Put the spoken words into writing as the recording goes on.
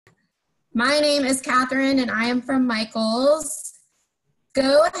My name is Catherine and I am from Michael's.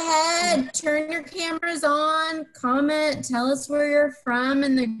 Go ahead, turn your cameras on, comment, tell us where you're from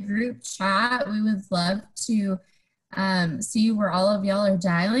in the group chat. We would love to see where all of y'all are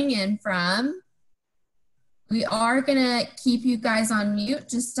dialing in from. We are gonna keep you guys on mute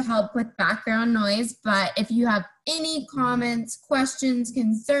just to help with background noise, but if you have any comments, questions,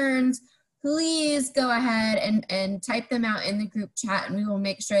 concerns, please go ahead and type them out in the group chat and we will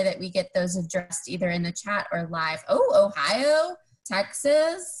make sure that we get those addressed either in the chat or live. Oh, Ohio,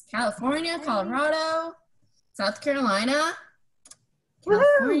 Texas, California, Colorado, South Carolina,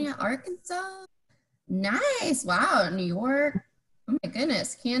 California, Arkansas. Nice. Wow. New York. Oh my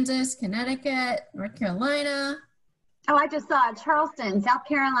goodness. Kansas, Connecticut, North Carolina. Oh, I just saw Charleston, South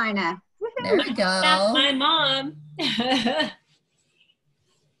Carolina. There we go. That's my mom.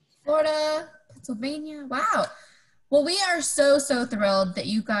 Florida, Pennsylvania. Wow. Well, we are so thrilled that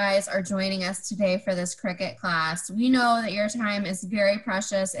you guys are joining us today for this Cricut class. We know that your time is very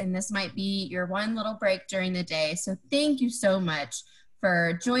precious and this might be your one little break during the day. So thank you so much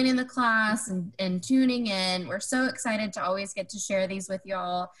for joining the class and tuning in. We're so excited to always get to share these with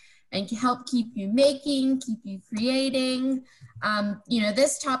y'all and help keep you making, keep you creating. You know,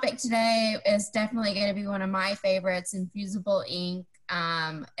 this topic today is definitely going to be one of my favorites, Infusible ink.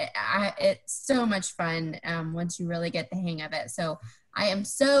 It's so much fun once you really get the hang of it. So I am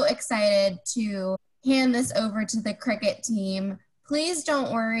so excited to hand this over to the Cricut team. Please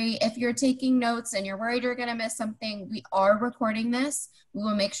don't worry if you're taking notes and you're worried you're going to miss something. We are recording this. We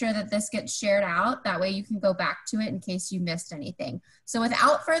will make sure that this gets shared out. That way you can go back to it in case you missed anything. So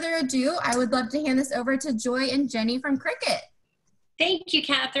without further ado, I would love to hand this over to Joy and Jenny from Cricut. Thank you,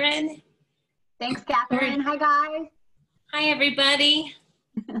 Catherine. Thanks, Catherine. Hi, guys. Hi, everybody.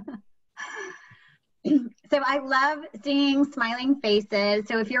 So I love seeing smiling faces.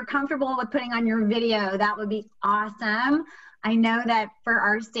 So if you're comfortable with putting on your video, that would be awesome. I know that for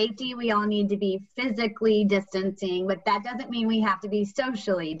our safety, we all need to be physically distancing, but that doesn't mean we have to be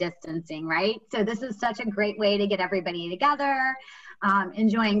socially distancing, right? So this is such a great way to get everybody together,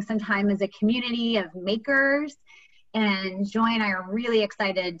 enjoying some time as a community of makers. And Joy and I are really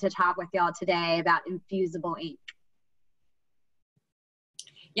excited to talk with y'all today about Infusible ink.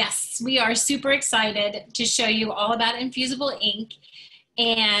 Yes, we are super excited to show you all about Infusible ink.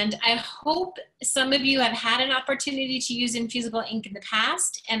 And I hope some of you have had an opportunity to use Infusible ink in the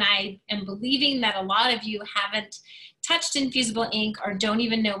past, and I am believing that a lot of you haven't touched Infusible ink or don't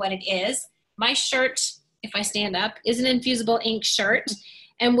even know what it is. My shirt, if I stand up, is an Infusible ink shirt,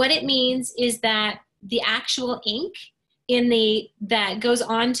 and what it means is that the actual ink that goes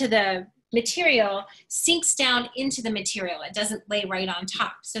onto the material sinks down into the material. It doesn't lay right on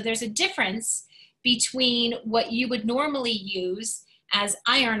top. So there's a difference between what you would normally use as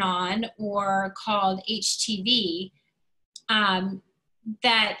iron-on or called HTV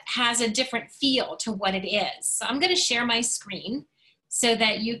that has a different feel to what it is. So I'm going to share my screen so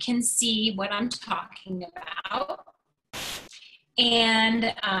that you can see what I'm talking about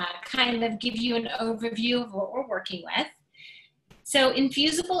and kind of give you an overview of what we're working with. So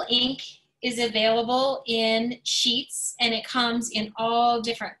Infusible ink is available in sheets and it comes in all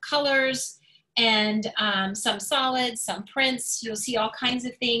different colors and some solids, some prints. You'll see all kinds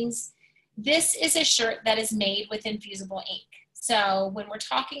of things. This is a shirt that is made with Infusible ink. So when we're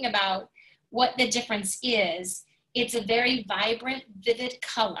talking about what the difference is, it's a very vibrant, vivid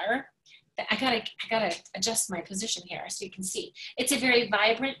color. I gotta adjust my position here so you can see. It's a very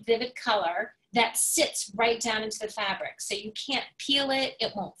vibrant, vivid color that sits right down into the fabric. So you can't peel it,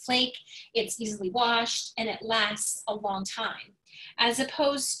 it won't flake, it's easily washed, and it lasts a long time. As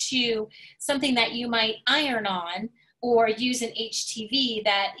opposed to something that you might iron on or use an HTV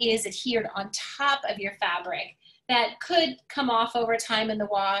that is adhered on top of your fabric that could come off over time in the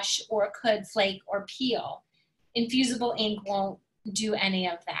wash or could flake or peel. Infusible ink won't do any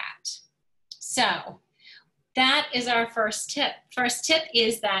of that. So that is our first tip. First tip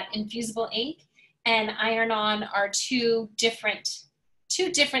is that Infusible ink and iron-on are two different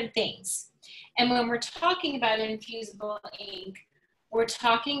things. And when we're talking about Infusible ink, we're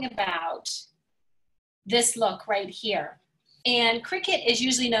talking about this look right here. And Cricut is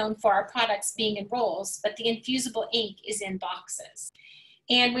usually known for our products being in rolls, but the Infusible ink is in boxes.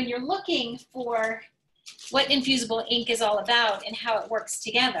 And when you're looking for what Infusible ink is all about and how it works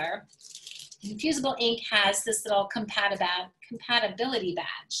together, Infusible ink has this little compatibility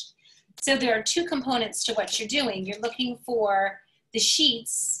badge. So there are two components to what you're doing. You're looking for the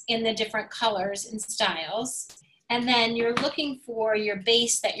sheets in the different colors and styles, and then you're looking for your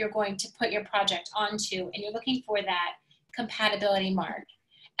base that you're going to put your project onto, and you're looking for that compatibility mark.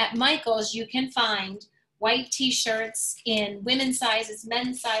 at Michael's, you can find white t-shirts in women's sizes,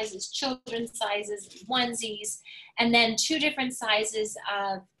 men's sizes, children's sizes, onesies, and then 2 different sizes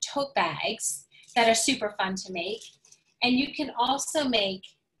of tote bags that are super fun to make. And you can also make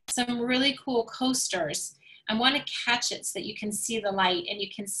some really cool coasters. I want to catch it so that you can see the light and you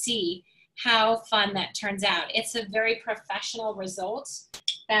can see how fun that turns out. It's a very professional result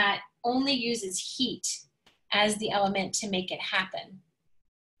that only uses heat as the element to make it happen.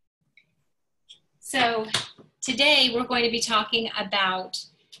 So today we're going to be talking about,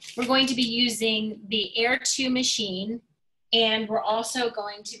 we're going to be using the Air 2 machine, and we're also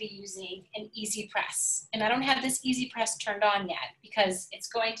going to be using an EasyPress. And I don't have this EasyPress turned on yet because it's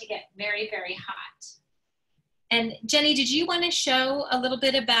going to get very, very hot. And Jenny, did you want to show a little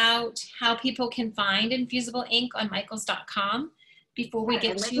bit about how people can find Infusible Ink on michaels.com before we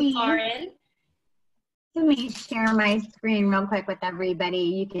get too far in? Let me share my screen real quick with everybody.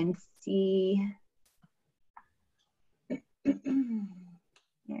 You can see.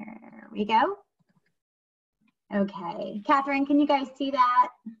 There we go. Okay, Catherine, can you guys see that?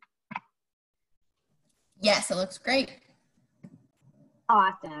 Yes, it looks great.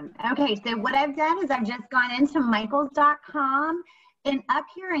 Awesome. Okay, so what I've done is I've just gone into michaels.com, and up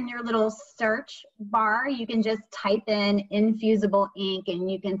here in your little search bar, you can just type in Infusible Ink and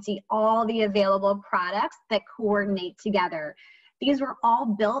you can see all the available products that coordinate together. These were all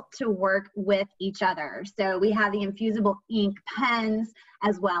built to work with each other. So we have the Infusible Ink pens,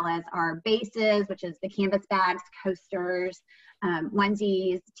 as well as our bases, which is the canvas bags, coasters,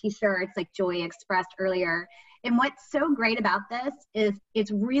 onesies, t-shirts like Joy expressed earlier. And what's so great about this is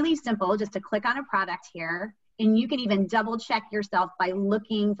it's really simple just to click on a product here, and you can even double check yourself by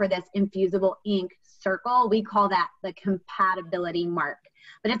looking for this Infusible Ink circle. We call that the compatibility mark.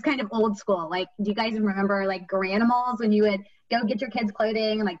 But it's kind of old school. Like, do you guys remember like Garanimals when you would go get your kids'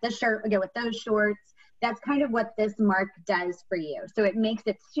 clothing and like this shirt would go with those shorts? That's kind of what this mark does for you. So it makes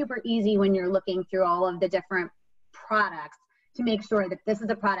it super easy when you're looking through all of the different products to make sure that this is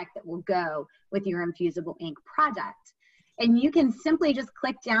a product that will go with your Infusible Ink project. And you can simply just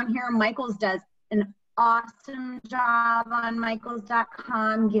click down here. Michaels does an awesome job on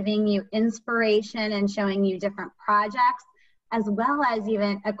michaels.com giving you inspiration and showing you different projects, as well as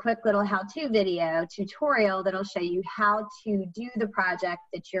even a quick little how-to video tutorial that'll show you how to do the project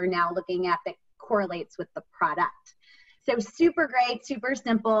that you're now looking at that correlates with the product. So super great, super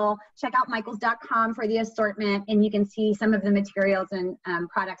simple. Check out michaels.com for the assortment, and you can see some of the materials and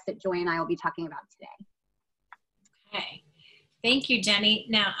products that Joy and I will be talking about today. Okay, thank you, Jenny.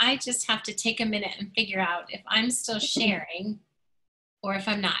 Now I just have to take a minute and figure out if I'm still sharing or if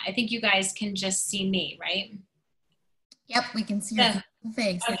I'm not. I think you guys can just see me, right? Yep, we can see your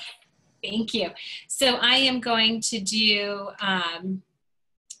face. Okay, thank you. So I am going to do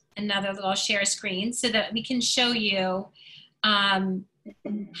another little share screen so that we can show you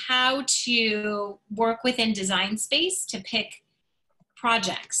how to work within Design Space to pick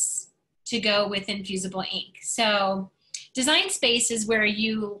projects to go with Infusible Ink. So Design Space is where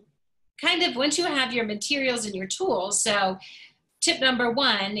you kind of, once you have your materials and your tools, so tip number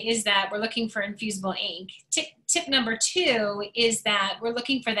 1 is that we're looking for Infusible Ink. Tip number 2 is that we're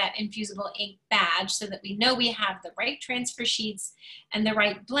looking for that Infusible Ink badge so that we know we have the right transfer sheets and the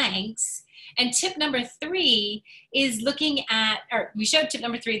right blanks. And tip number 3 is looking at, or we showed tip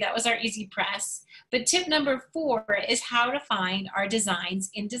number 3, that was our EasyPress. But tip number 4 is how to find our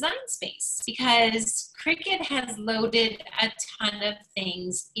designs in Design Space, because Cricut has loaded a ton of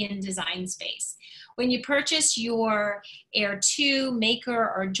things in Design Space. When you purchase your Air 2,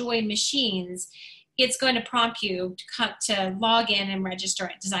 Maker, or Joy machines, it's going to prompt you to log in and register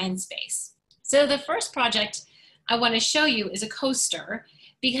at Design Space. So the first project I want to show you is a coaster,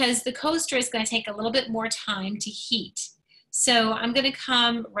 because the coaster is going to take a little bit more time to heat. So I'm going to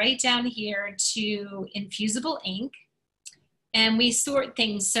come right down here to Infusible Ink, and we sort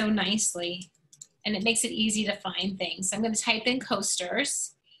things so nicely, and it makes it easy to find things. So I'm going to type in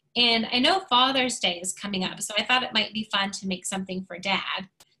coasters. And I know Father's Day is coming up, so I thought it might be fun to make something for Dad.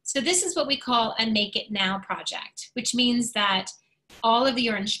 So this is what we call a Make It Now project, which means that all of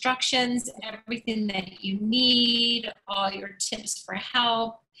your instructions, everything that you need, all your tips for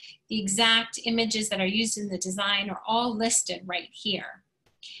help, the exact images that are used in the design are all listed right here.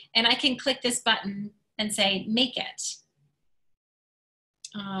 And I can click this button and say, make it.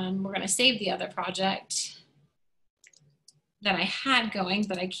 We're going to save the other project that I had going,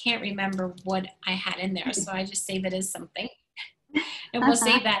 but I can't remember what I had in there. So I just save it as something and we'll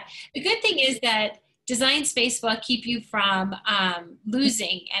save that. The good thing is that Design Space will keep you from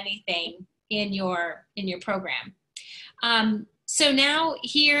losing anything in your program. So now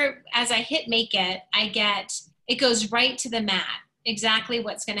here, as I hit make it, it goes right to the mat, exactly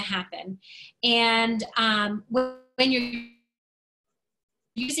what's going to happen. And when you're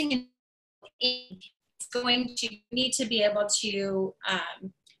using an ink, it's going to need to be able to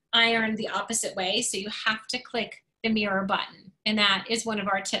iron the opposite way. So you have to click the mirror button. And that is one of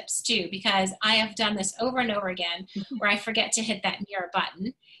our tips too, because I have done this over and over again where I forget to hit that mirror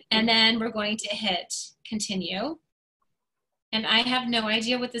button. And then we're going to hit continue. And I have no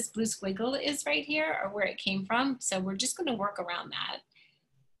idea what this blue squiggle is right here or where it came from. So we're just going to work around that.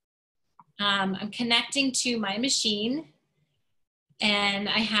 I'm connecting to my machine, and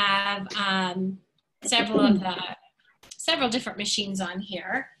I have several different machines on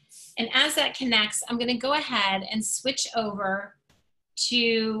here. And as that connects, I'm going to go ahead and switch over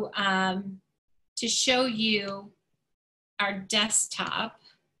to show you our desktop.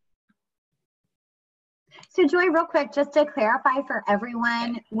 So Joy, real quick, just to clarify for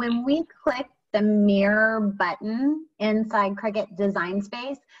everyone, when we click the mirror button inside Cricut Design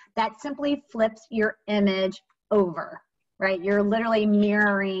Space, that simply flips your image over, right? You're literally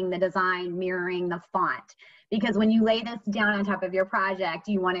mirroring the design, mirroring the font. Because when you lay this down on top of your project,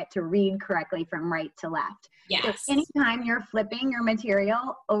 you want it to read correctly from right to left. Yes. So anytime you're flipping your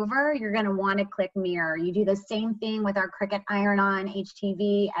material over, you're going to want to click mirror. You do the same thing with our Cricut Iron-On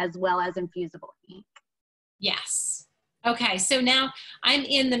HTV as well as Infusible Ink. Yes. Okay, so now I'm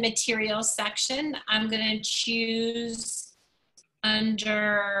in the materials section. I'm going to choose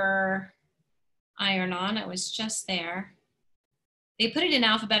under Iron-On. I was just there. They put it in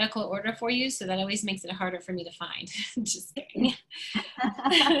alphabetical order for you, so that always makes it harder for me to find. Just kidding.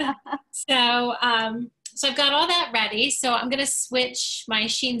 So I've got all that ready. So I'm going to switch my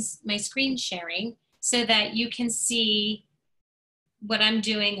screen sharing so that you can see what I'm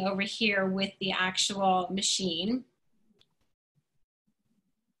doing over here with the actual machine.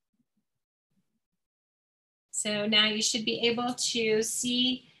 So now you should be able to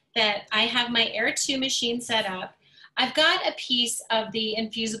see that I have my Air 2 machine set up. I've got a piece of the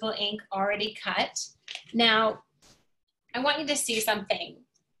Infusible ink already cut. Now, I want you to see something.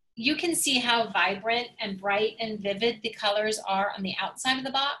 You can see how vibrant and bright and vivid the colors are on the outside of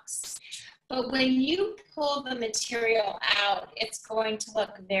the box. But when you pull the material out, it's going to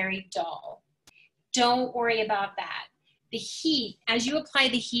look very dull. Don't worry about that. The heat, as you apply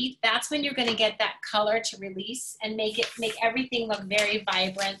the heat, that's when you're going to get that color to release and make everything look very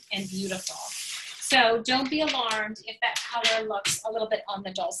vibrant and beautiful. So don't be alarmed if that color looks a little bit on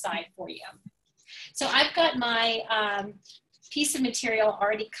the dull side for you. So I've got my piece of material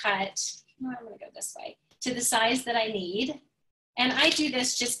already cut. I'm going to go this way to the size that I need. And I do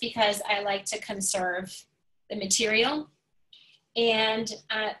this just because I like to conserve the material. And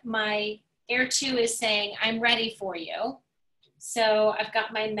my Air 2 is saying, I'm ready for you. So I've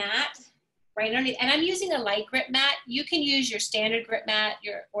got my mat right underneath, and I'm using a light grip mat. You can use your standard grip mat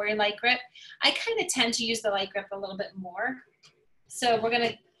or your light grip. I kind of tend to use the light grip a little bit more. So we're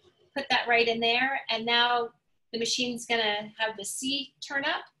gonna put that right in there, and now the machine's gonna have the C turn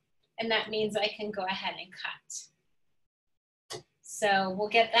up, and that means I can go ahead and cut. So we'll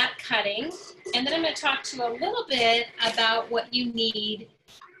get that cutting, and then I'm gonna talk to you a little bit about what you need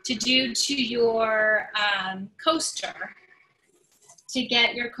to do to your coaster to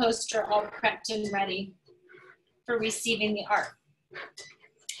get your coaster all prepped and ready for receiving the art.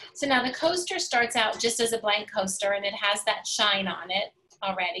 So now the coaster starts out just as a blank coaster, and it has that shine on it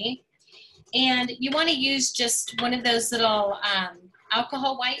already. And you want to use just one of those little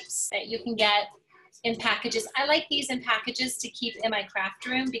alcohol wipes that you can get in packages. I like these in packages to keep in my craft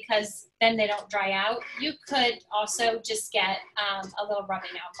room because then they don't dry out. You could also just get a little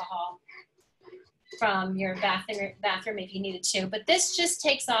rubbing alcohol from your bathroom if you needed to. But this just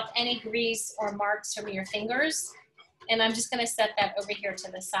takes off any grease or marks from your fingers. And I'm just going to set that over here to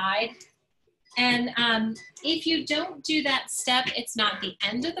the side. And if you don't do that step, it's not the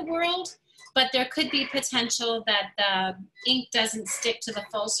end of the world. But there could be potential that the ink doesn't stick to the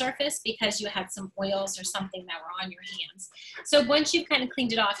full surface because you had some oils or something that were on your hands. So once you've kind of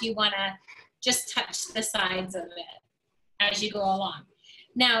cleaned it off, you want to just touch the sides of it as you go along.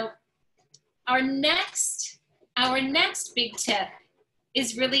 Now, our next big tip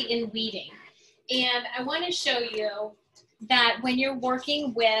is really in weeding. And I want to show you that when you're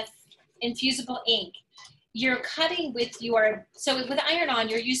working with Infusible ink, you're cutting with so with Iron-On,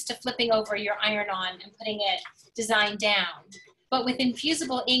 you're used to flipping over your Iron-On and putting it design down. But with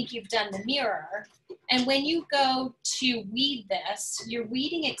Infusible ink, you've done the mirror. And when you go to weed this, your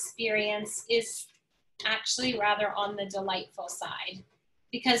weeding experience is actually rather on the delightful side.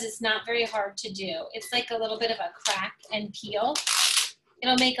 because it's not very hard to do. It's like a little bit of a crack and peel.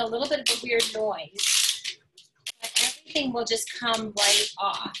 It'll make a little bit of a weird noise, but everything will just come right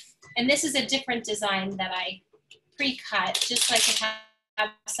off. And this is a different design that I pre-cut, just so I can have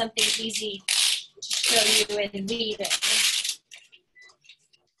something easy to show you in weaving.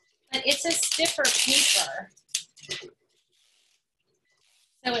 But it's a stiffer paper,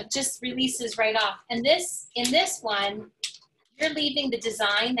 so it just releases right off. And this, in this one, you're leaving the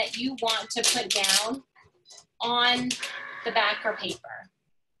design that you want to put down on the backer paper.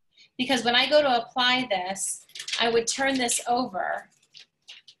 Because when I go to apply this, I would turn this over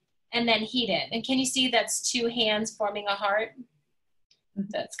and then heat it. And can you see that's two hands forming a heart?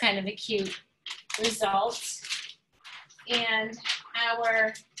 That's kind of a cute result. And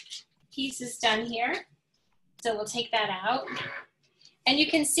our piece is done here. So we'll take that out. And you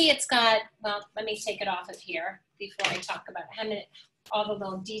can see it's got, well, let me take it off of here before I talk about all the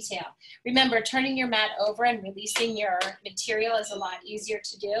little detail. Remember, turning your mat over and releasing your material is a lot easier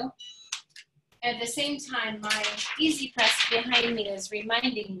to do. At the same time, my EasyPress behind me is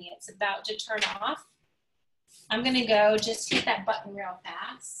reminding me it's about to turn off. I'm gonna go just hit that button real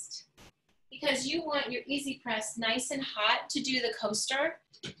fast because you want your EasyPress nice and hot to do the coaster.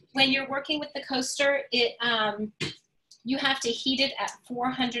 When you're working with the coaster, you have to heat it at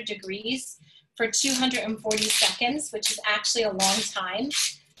 400 degrees for 240 seconds, which is actually a long time.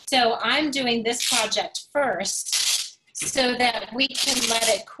 So I'm doing this project first so that we can let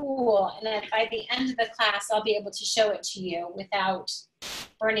it cool, and then by the end of the class, I'll be able to show it to you without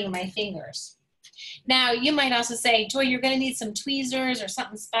burning my fingers. Now, you might also say, Joy, you're gonna need some tweezers or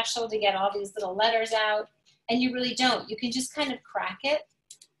something special to get all these little letters out, and you really don't. You can just kind of crack it,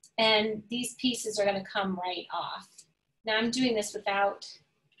 and these pieces are gonna come right off. Now, I'm doing this without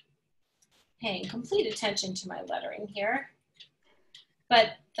paying complete attention to my lettering here.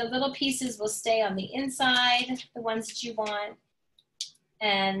 But the little pieces will stay on the inside, the ones that you want,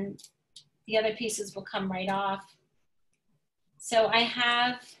 and the other pieces will come right off. So I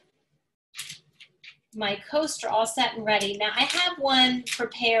have my coaster all set and ready. Now I have one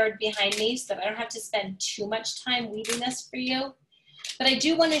prepared behind me so that I don't have to spend too much time weaving this for you. But I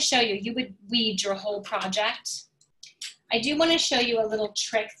do want to show you, you would weave your whole project. I do want to show you a little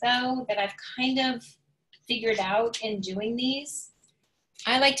trick though that I've kind of figured out in doing these.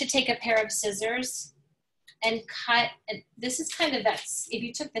 I like to take a pair of scissors and cut, and this is kind of that, if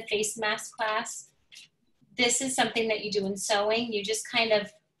you took the face mask class, this is something that you do in sewing. You just kind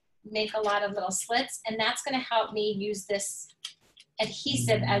of make a lot of little slits, and that's going to help me use this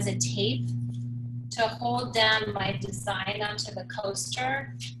adhesive as a tape to hold down my design onto the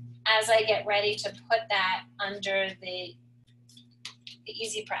coaster as I get ready to put that under the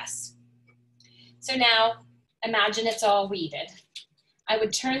EasyPress. So now imagine it's all weeded. I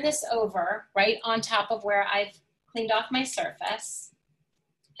would turn this over right on top of where I've cleaned off my surface,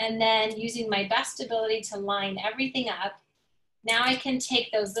 and then using my best ability to line everything up, now I can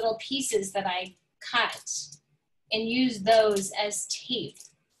take those little pieces that I cut and use those as tape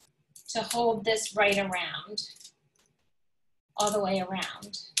to hold this right around, all the way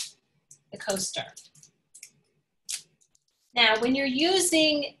around the coaster. Now, when you're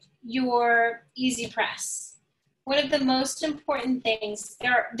using your EasyPress, one of the most important things,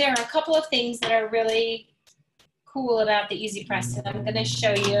 there are a couple of things that are really cool about the EasyPress, and I'm going to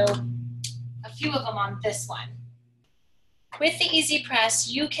show you a few of them on this one. With the EasyPress,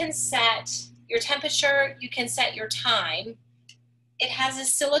 you can set your temperature, you can set your time. It has a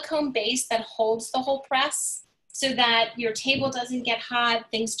silicone base that holds the whole press so that your table doesn't get hot,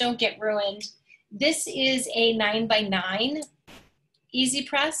 things don't get ruined. This is a 9x9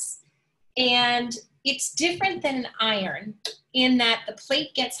 EasyPress, and it's different than an iron in that the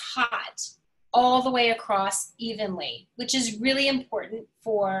plate gets hot all the way across evenly, which is really important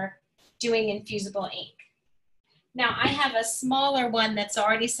for doing infusible ink. Now I have a smaller one that's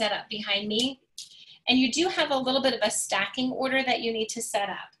already set up behind me, and you do have a little bit of a stacking order that you need to set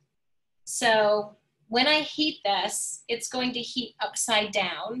up. So when I heat this, it's going to heat upside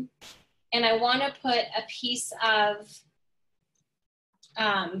down, and I want to put a piece of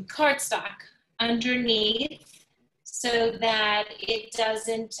cardstock underneath so that it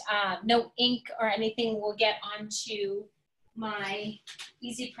doesn't, no ink or anything will get onto my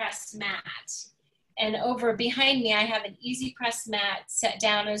EasyPress mat. And over behind me, I have an EasyPress mat set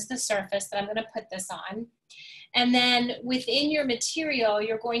down as the surface that I'm going to put this on. And then within your material,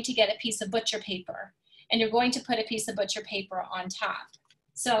 you're going to get a piece of butcher paper, and you're going to put a piece of butcher paper on top.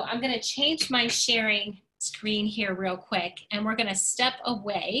 So I'm going to change my sharing screen here real quick, and we're going to step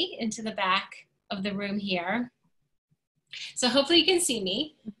away into the back of the room here. So hopefully you can see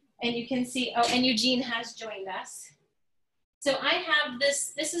me, and you can see, oh, and Eugene has joined us. So I have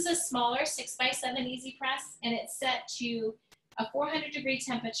this is a smaller 6x7 EasyPress, and it's set to a 400-degree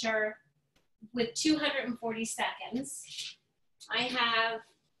temperature with 240 seconds. I have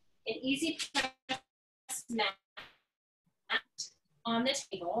an EasyPress mat on the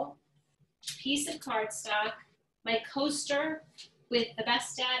table, piece of cardstock, my coaster with the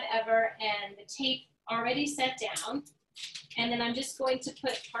best dad ever, and the tape already set down. And then I'm just going to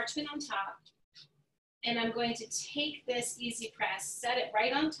put parchment on top, and I'm going to take this EasyPress, set it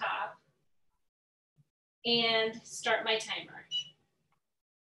right on top, and start my timer.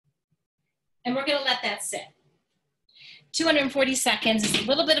 And we're gonna let that sit. 240 seconds is a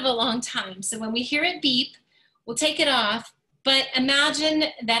little bit of a long time. So when we hear it beep, we'll take it off. But imagine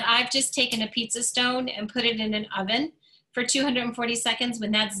that I've just taken a pizza stone and put it in an oven for 240 seconds.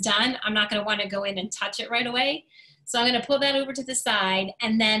 When that's done, I'm not gonna wanna go in and touch it right away. So I'm gonna pull that over to the side,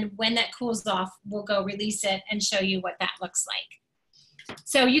 and then when that cools off, we'll go release it and show you what that looks like.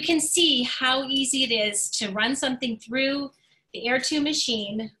 So you can see how easy it is to run something through the Air 2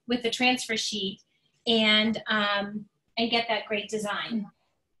 machine with the transfer sheet and get that great design.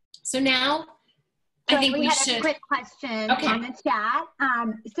 So now, I think we should. A quick question Okay. on the chat.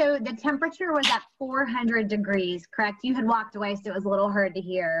 So the temperature was at 400 degrees, correct? You had walked away, so it was a little hard to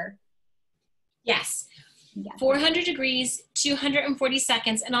hear. Yes. Yes. 400 degrees, 240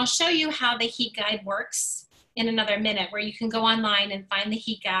 seconds, and I'll show you how the heat guide works in another minute, where you can go online and find the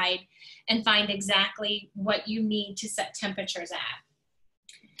heat guide and find exactly what you need to set temperatures at.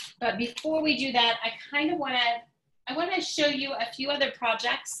 But before we do that, I want to show you a few other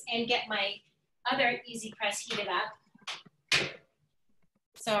projects and get my other EasyPress heated up.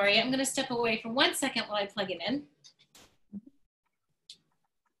 Sorry, I'm going to step away for 1 second while I plug it in.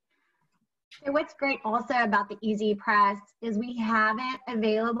 So what's great also about the EasyPress is we have it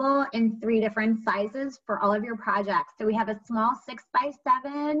available in 3 different sizes for all of your projects. So we have a small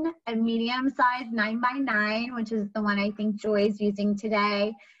 6x7, a medium size 9x9, which is the one I think Joy's using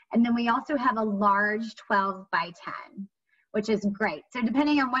today. And then we also have a large 12x10, which is great. So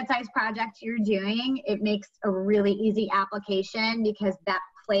depending on what size project you're doing, it makes a really easy application, because that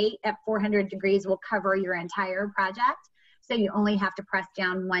plate at 400 degrees will cover your entire project. So you only have to press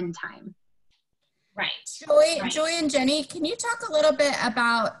down 1 time. Right. Joy and Jenny, can you talk a little bit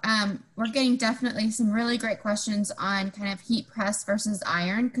about, we're getting definitely some really great questions on kind of heat press versus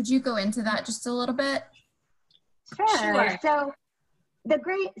iron. Could you go into that just a little bit? Sure. So the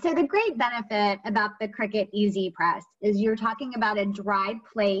great benefit about the Cricut EasyPress is you're talking about a dry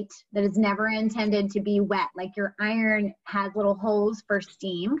plate that is never intended to be wet. Like your iron has little holes for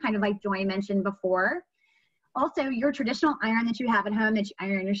steam, kind of like Joy mentioned before. Also, your traditional iron that you have at home that you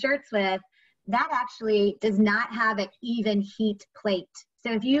iron your shirts with, that actually does not have an even heat plate.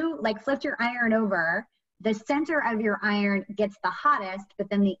 So if you like flipped your iron over, the center of your iron gets the hottest, but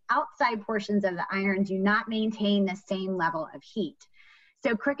then the outside portions of the iron do not maintain the same level of heat.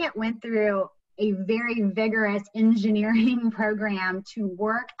 So Cricut went through a very vigorous engineering program to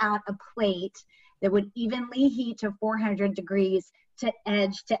work out a plate that would evenly heat to 400 degrees to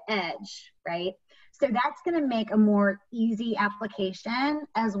edge, right? So that's going to make a more easy application,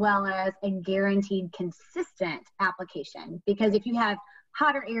 as well as a guaranteed consistent application. Because if you have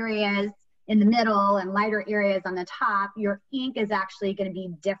hotter areas in the middle and lighter areas on the top, your ink is actually going to be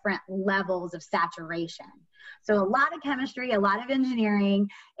different levels of saturation. So a lot of chemistry, a lot of engineering,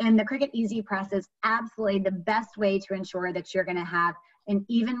 and the Cricut EasyPress is absolutely the best way to ensure that you're going to have an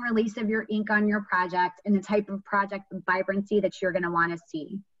even release of your ink on your project and the type of project vibrancy that you're going to want to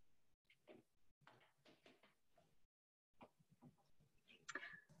see.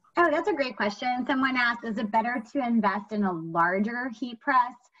 Oh, that's a great question. Someone asked, is it better to invest in a larger heat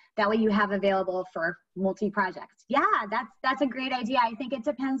press? That way you have available for multi-projects. Yeah, that's a great idea. I think it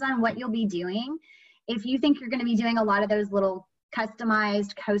depends on what you'll be doing. If you think you're going to be doing a lot of those little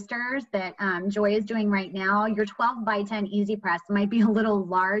customized coasters that Joy is doing right now, your 12x10 EasyPress might be a little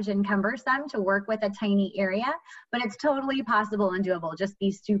large and cumbersome to work with a tiny area, but it's totally possible and doable. Just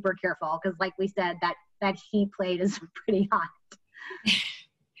be super careful, because like we said, that heat plate is pretty hot.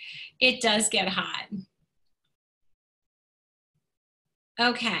 It does get hot.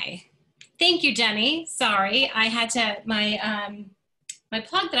 Okay. Thank you, Jenny. Sorry, I had to, my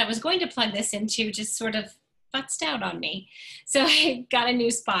plug that I was going to plug this into just sort of futzed out on me. So I got a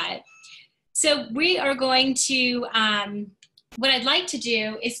new spot. So we are going to, what I'd like to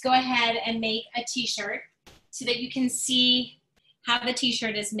do is go ahead and make a t-shirt so that you can see how the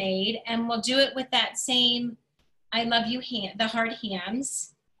t-shirt is made. And we'll do it with that same I love you hand, the heart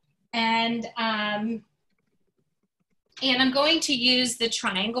hands. And And I'm going to use the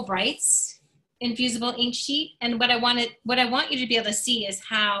Triangle Brights Infusible ink sheet. And what I want you to be able to see is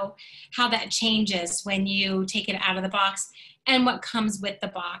how that changes when you take it out of the box and what comes with the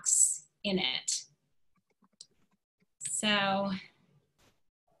box in it. So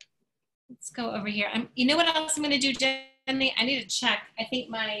let's go over here. You know what else I'm going to do, Jenny? I need to check. I think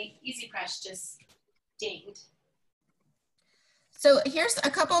my EasyPress just dinged. So here's a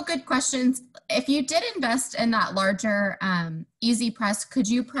couple of good questions. If you did invest in that larger EasyPress, could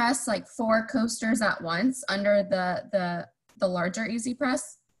you press like 4 coasters at once under the larger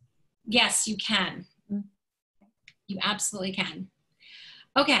EasyPress? Yes, you can. You absolutely can.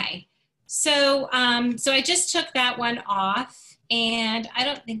 Okay, so so I just took that one off, and I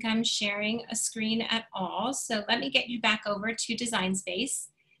don't think I'm sharing a screen at all. So let me get you back over to Design Space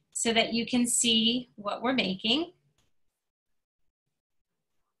so that you can see what we're making.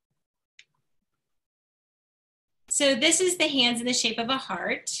 So this is the hands in the shape of a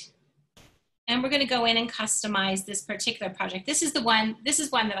heart. And we're going to go in and customize this particular project. This is one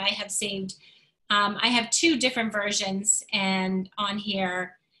that I have saved. I have 2 different versions and on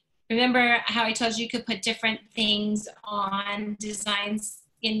here. Remember how I told you could put different things on designs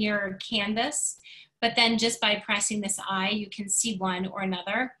in your canvas, but then just by pressing this eye, you can see one or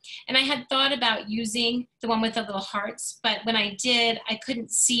another. And I had thought about using the one with the little hearts, but when I did, I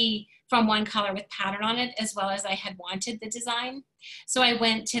couldn't see from one color with pattern on it as well as I had wanted the design. So I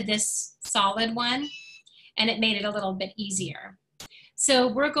went to this solid one and it made it a little bit easier. So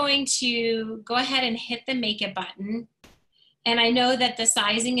we're going to go ahead and hit the Make It button. And I know that the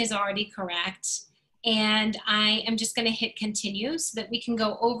sizing is already correct. And I am just going to hit continue so that we can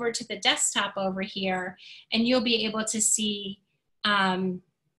go over to the desktop over here and you'll be able to see all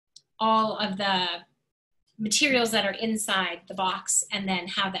of the materials that are inside the box and then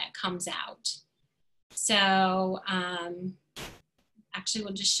how that comes out. So actually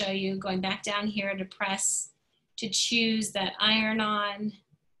we'll just show you going back down here to press to choose that iron-on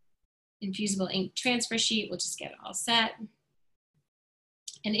infusible ink transfer sheet. We'll just get it all set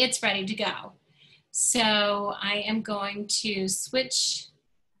and it's ready to go. So I am going to switch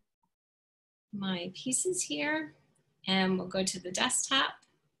my pieces here and we'll go to the desktop.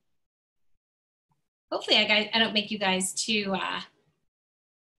 Hopefully I don't make you guys too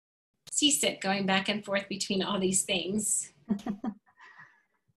seasick going back and forth between all these things.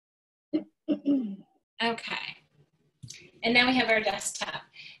 Okay. And now we have our desktop.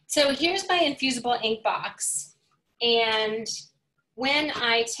 So here's my infusible ink box. And when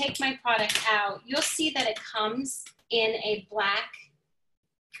I take my product out, you'll see that it comes in a black,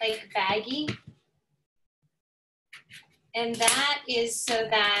 like baggie. And that is so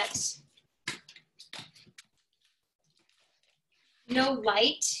that no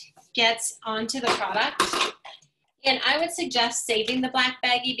light gets onto the product. And I would suggest saving the black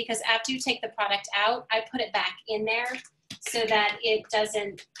baggie because after you take the product out, I put it back in there so that it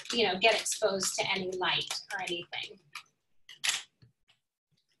doesn't, get exposed to any light or anything.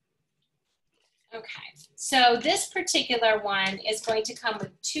 Okay, so this particular one is going to come with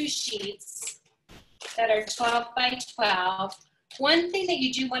 2 sheets that are 12 by 12. One thing that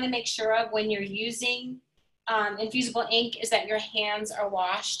you do want to make sure of when you're using infusible ink is that your hands are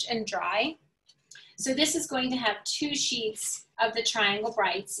washed and dry. So this is going to have 2 sheets of the Triangle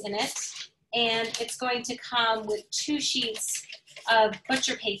Brights in it, and it's going to come with 2 sheets of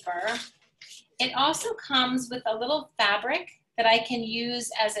butcher paper. It also comes with a little fabric that I can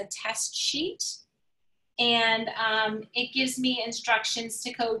use as a test sheet, and it gives me instructions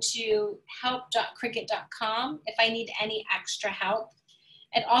to go to help.cricut.com if I need any extra help.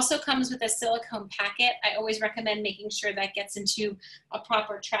 It also comes with a silicone packet. I always recommend making sure that gets into a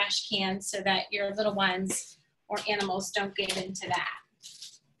proper trash can so that your little ones or animals don't get into that.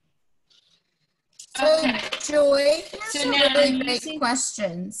 So Joy, here's So a now really great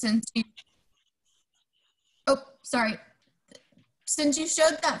question. Since you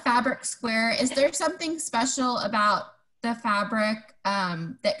showed that fabric square, is there something special about the fabric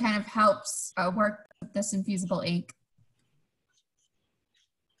that kind of helps work with this infusible ink?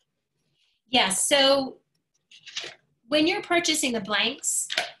 Yes, so when you're purchasing the blanks,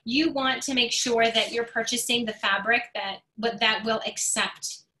 you want to make sure that you're purchasing the fabric that will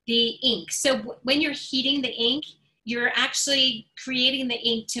accept the ink. So when you're heating the ink, you're actually creating the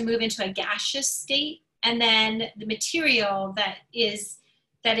ink to move into a gaseous state, and then the material that is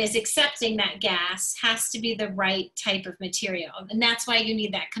accepting that gas has to be the right type of material. And that's why you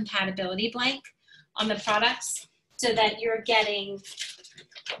need that compatibility blank on the products so that you're going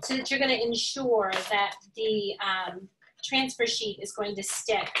to ensure that the transfer sheet is going to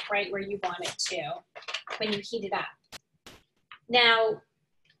stick right where you want it to when you heat it up. Now,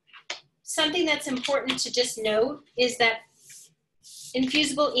 something that's important to just note is that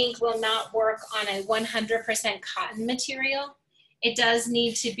infusible ink will not work on a 100% cotton material. It does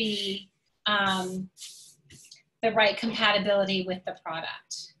need to be the right compatibility with the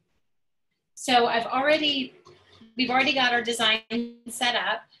product. So we've already got our design set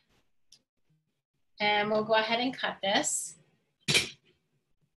up, and we'll go ahead and cut this.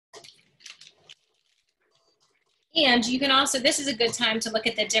 And you can also, this is a good time to look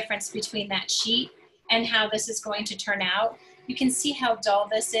at the difference between that sheet and how this is going to turn out. You can see how dull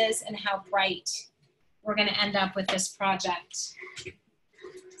this is and how bright we're going to end up with this project.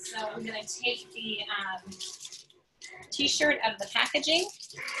 So I'm going to take the t-shirt out of the packaging.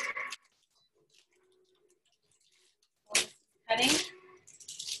 Cutting.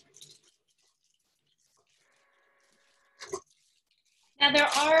 Now there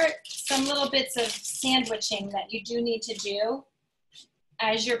are some little bits of sandwiching that you do need to do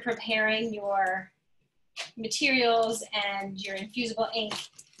as you're preparing your materials and your infusible ink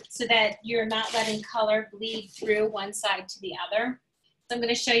so that you're not letting color bleed through one side to the other. So I'm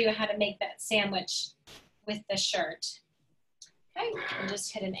going to show you how to make that sandwich with the shirt. Okay, and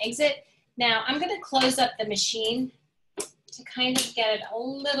just hit an exit. Now I'm going to close up the machine to kind of get it a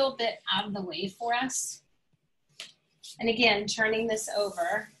little bit out of the way for us. And again, turning this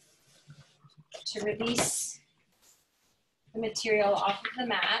over to release the material off of the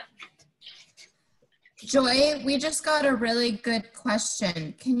mat. Joy, we just got a really good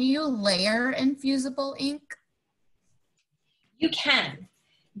question. Can you layer infusible ink? You can.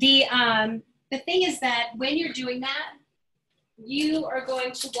 The thing is that when you're doing that, you are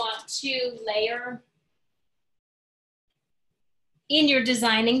going to want to layer in your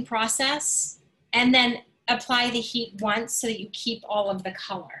designing process and then apply the heat once so that you keep all of the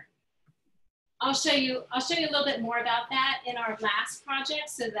color. I'll show you a little bit more about that in our last project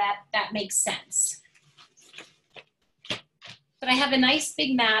so that makes sense. But I have a nice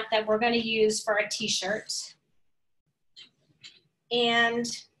big mat that we're going to use for a t-shirt. And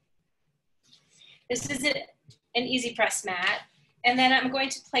this is an EasyPress mat. And then I'm going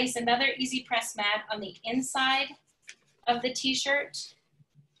to place another EasyPress mat on the inside of the t-shirt.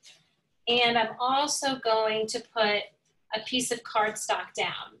 And I'm also going to put a piece of cardstock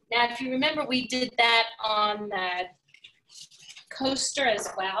down. Now, if you remember, we did that on the coaster as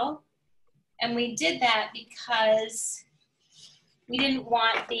well. And we did that because we didn't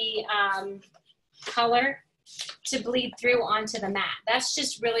want the color to bleed through onto the mat. That's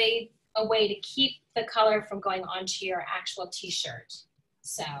just really a way to keep the color from going onto your actual t-shirt.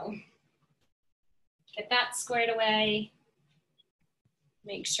 So get that squared away.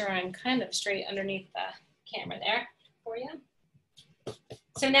 Make sure I'm kind of straight underneath the camera there for you.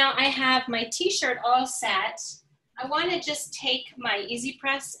 So now I have my t-shirt all set. I want to just take my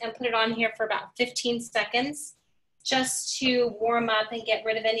EasyPress and put it on here for about 15 seconds just to warm up and get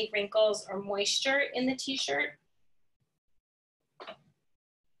rid of any wrinkles or moisture in the t-shirt.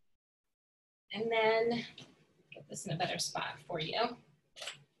 And then get this in a better spot for you.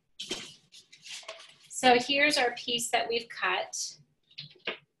 So here's our piece that we've cut.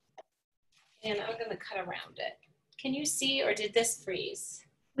 And I'm going to cut around it. Can you see, or did this freeze?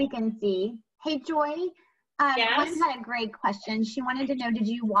 We can see. Hey, Joy, yes? Gwen had a great question. She wanted to know, did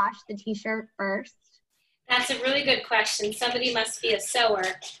you wash the t-shirt first? That's a really good question. Somebody must be a sewer.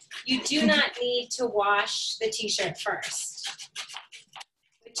 You do not need to wash the t-shirt first,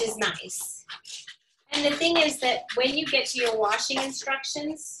 which is nice. And the thing is that when you get to your washing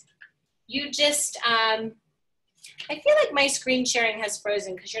instructions, you just, I feel like my screen sharing has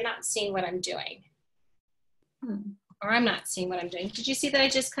frozen because you're not seeing what I'm doing. Or I'm not seeing what I'm doing. Did you see that I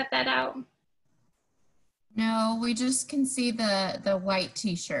just cut that out? No, we just can see the white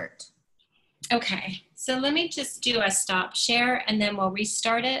t-shirt. Okay, so let me just do a stop share and then we'll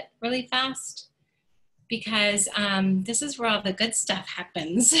restart it really fast because this is where all the good stuff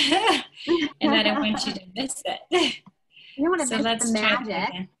happens and I don't want you to miss it. You want to So miss let's the try that magic.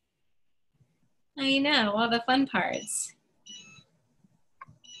 again. I know, all the fun parts.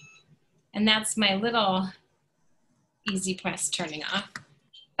 And that's my little EasyPress turning off.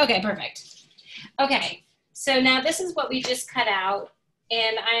 Okay, perfect. Okay, so now this is what we just cut out,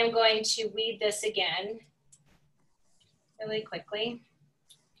 and I am going to weed this again really quickly.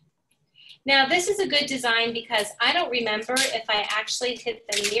 Now this is a good design because I don't remember if I actually hit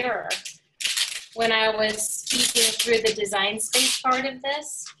the mirror when I was speaking through the design space part of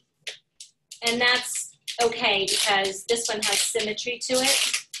this. And that's okay because this one has symmetry to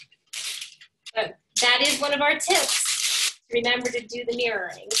it. But that is one of our tips. Remember to do the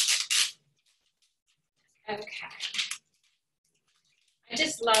mirroring. Okay. I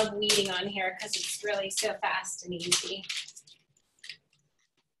just love weeding on here because it's really so fast and easy.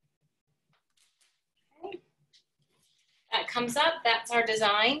 Okay. That comes up, that's our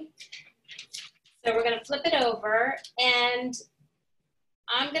design. So we're gonna flip it over, and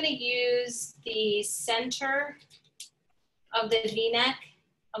I'm gonna use the center of the V-neck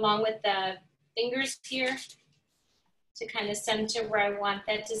along with the fingers here to kind of center where I want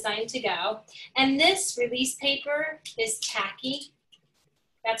that design to go. And this release paper is tacky.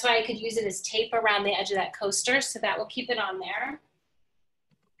 That's why I could use it as tape around the edge of that coaster, so that will keep it on there.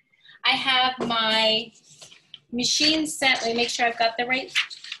 I have my machine set. Let me make sure I've got the right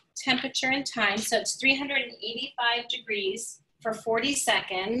temperature and time. So it's 385 degrees for 40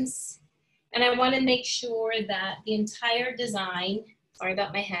 seconds. And I want to make sure that the entire design, sorry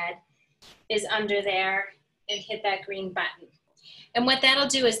about my head, is under there, and hit that green button. And what that'll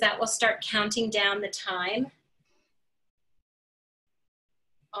do is that will start counting down the time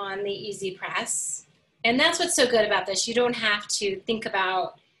on the EasyPress. And that's what's so good about this. You don't have to think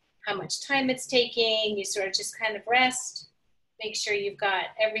about how much time it's taking. You sort of just kind of rest, make sure you've got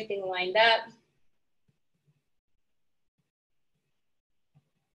everything lined up.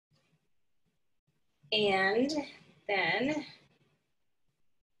 And then.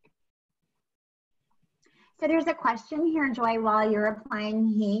 So there's a question here, Joy, while you're applying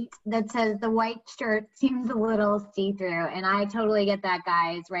heat that says the white shirt seems a little see-through. And I totally get that,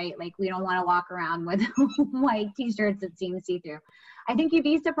 guys, right? Like, we don't want to walk around with white t-shirts that seem see-through. I think you'd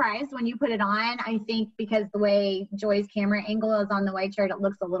be surprised when you put it on. I think because the way Joy's camera angle is on the white shirt, it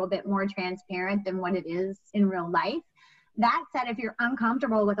looks a little bit more transparent than what it is in real life. That said, if you're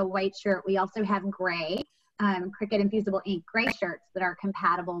uncomfortable with a white shirt, we also have gray. Cricut Infusible Ink gray shirts that are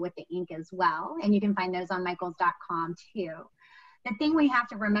compatible with the ink as well. And you can find those on michaels.com too. The thing we have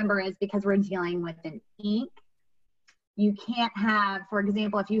to remember is because we're dealing with an ink, you can't have, for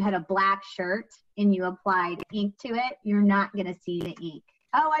example, if you had a black shirt and you applied ink to it, you're not gonna see the ink.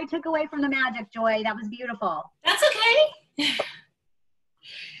 Oh, I took away from the magic, Joy. That was beautiful. That's okay.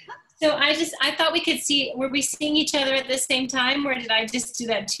 So I thought we could see, were we seeing each other at the same time, or did I just do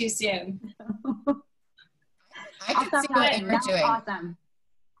that too soon? I can see what you were doing. Awesome.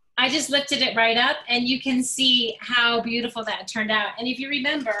 I just lifted it right up, and you can see how beautiful that turned out. And if you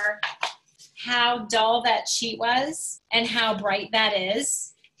remember how dull that sheet was and how bright that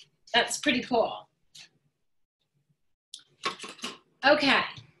is, that's pretty cool. Okay,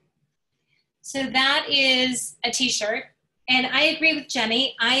 so that is a t-shirt. And I agree with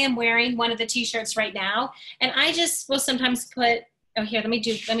Jenny. I am wearing one of the t-shirts right now, and I just will sometimes put, oh here, let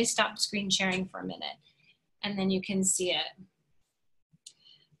me stop screen sharing for a minute, and then you can see it.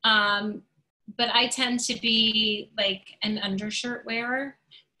 But I tend to be like an undershirt wearer.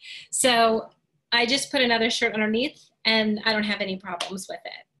 So I just put another shirt underneath, and I don't have any problems with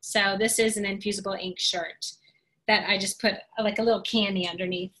it. So this is an Infusible Ink shirt that I just put like a little candy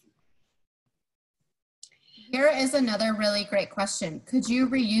underneath. Here is another really great question. Could you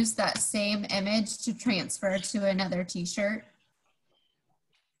reuse that same image to transfer to another t-shirt?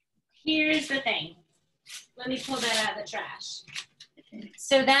 Here's the thing. Let me pull that out of the trash.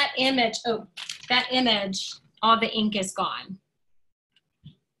 So that image, all the ink is gone.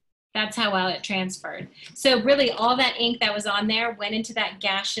 That's how well it transferred. So really all that ink that was on there went into that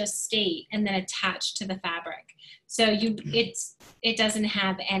gaseous state and then attached to the fabric. So it doesn't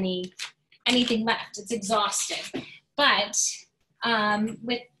have anything left. It's exhausted. But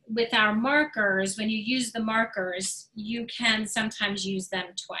with our markers, when you use the markers, you can sometimes use them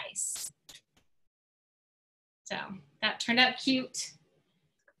twice. So that turned out cute.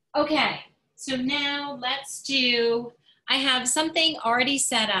 Okay, so now let's do, I have something already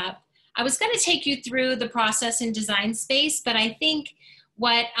set up. I was going to take you through the process in Design Space, but I think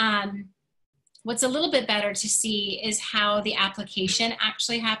what's a little bit better to see is how the application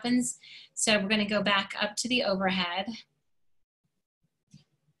actually happens. So we're going to go back up to the overhead.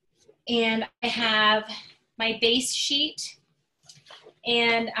 And I have my base sheet.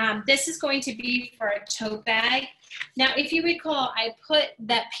 And this is going to be for a tote bag. Now, if you recall, I put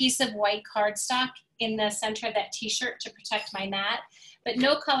that piece of white cardstock in the center of that t-shirt to protect my mat, but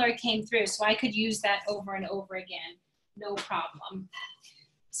no color came through, so I could use that over and over again, no problem.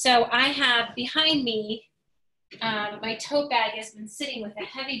 So I have behind me, my tote bag has been sitting with a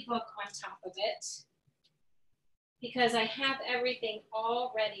heavy book on top of it because I have everything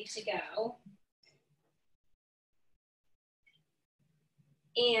all ready to go.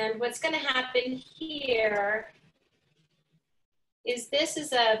 And what's going to happen here is this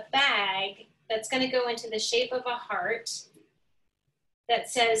is a bag that's going to go into the shape of a heart that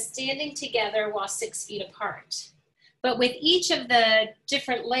says standing together while 6 feet apart. But with each of the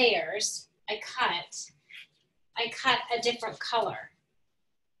different layers, I cut a different color.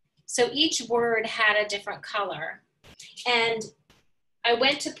 So each word had a different color. And I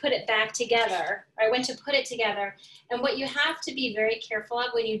went to put it back together. I went to put it together. And what you have to be very careful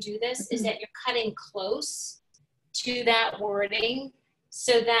of when you do this is that you're cutting close to that wording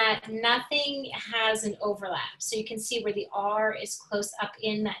so that nothing has an overlap. So you can see where the R is close up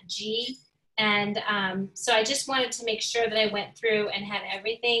in that G. And so I just wanted to make sure that I went through and had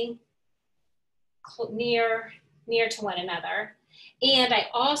everything near to one another. And I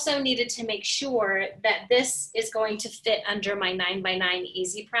also needed to make sure that this is going to fit under my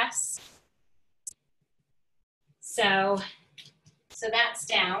 9x9 EasyPress. So that's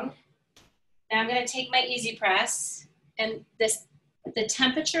down. Now I'm going to take my EasyPress, and the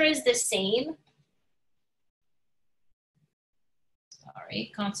temperature is the same.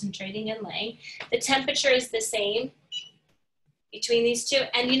 Sorry, concentrating and laying. The temperature is the same between these two.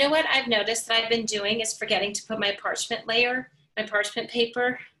 And you know what I've noticed that I've been doing is forgetting to put my parchment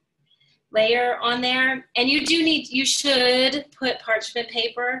paper layer on there. And you should put parchment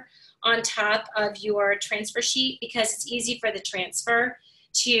paper on top of your transfer sheet because it's easy for the transfer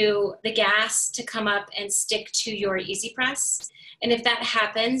to the gas to come up and stick to your EasyPress. And if that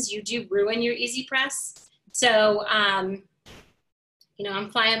happens, you do ruin your EasyPress. So, you know,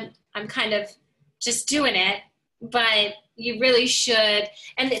 I'm kind of just doing it, but you really should.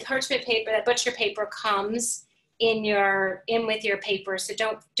 And the parchment paper, that butcher paper comes in with your paper, so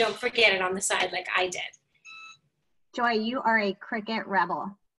don't forget it on the side like I did. Joy, you are a Cricut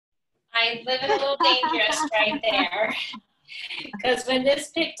rebel. I live in a little dangerous right there, because when this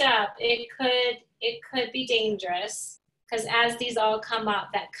picked up, it could be dangerous, because as these all come up,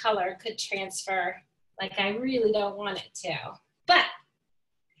 that color could transfer like I really don't want it to. But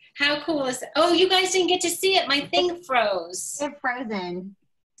how cool is that? Oh, you guys didn't get to see it. My thing froze. It's frozen.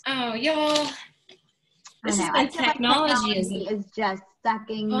 Oh, y'all. This is the technology is just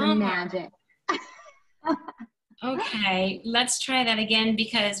sucking the magic. Okay, let's try that again,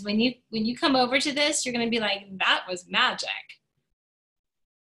 because when you come over to this, you're going to be like, that was magic.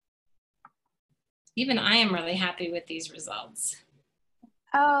 Even I am really happy with these results.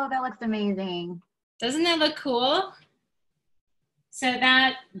 Oh, that looks amazing. Doesn't that look cool? So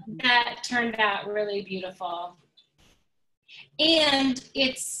that turned out really beautiful. And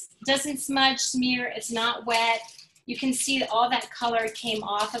it doesn't smudge, smear, it's not wet. You can see that all that color came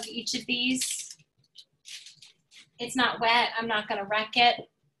off of each of these. It's not wet, I'm not gonna wreck it.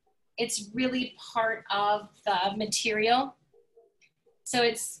 It's really part of the material. So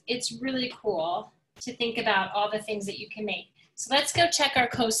it's really cool to think about all the things that you can make. So let's go check our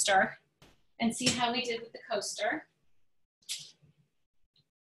coaster and see how we did with the coaster.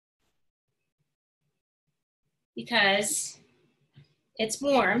 Because it's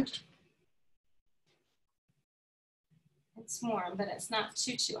warm. It's warm, but it's not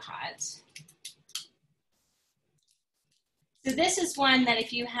too hot. So this is one that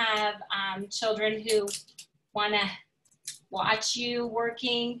if you have children who want to watch you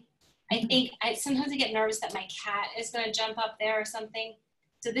working, sometimes I get nervous that my cat is going to jump up there or something.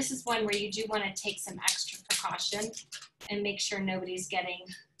 So this is one where you do want to take some extra precaution and make sure nobody's getting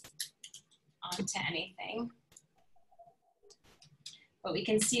onto anything. But we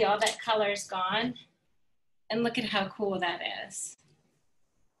can see all that color is gone. And look at how cool that is.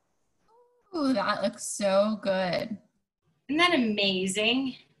 Ooh, that looks so good. Isn't that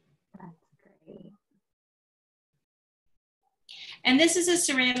amazing? That's great. And this is a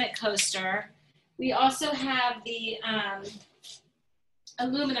ceramic coaster. We also have the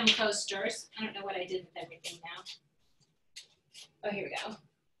aluminum coasters. I don't know what I did with everything now. Oh, here we go.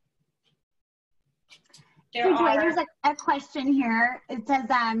 There's a question here. It says,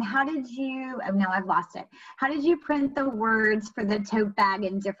 how did you, oh no, I've lost it. How did you print the words for the tote bag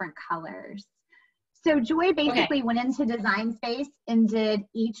in different colors? So Joy basically went into Design Space and did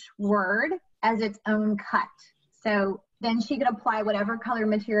each word as its own cut. So then she could apply whatever color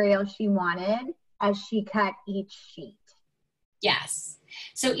material she wanted as she cut each sheet. Yes.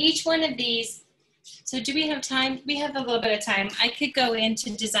 So each one of these, so do we have time? We have a little bit of time. I could go into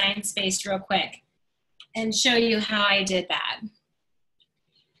Design Space real quick and show you how I did that.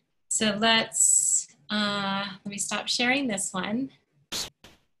 So let me stop sharing this one.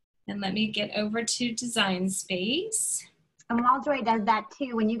 And let me get over to Design Space. And while Joy does that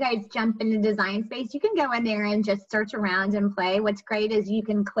too, when you guys jump into Design Space, you can go in there and just search around and play. What's great is you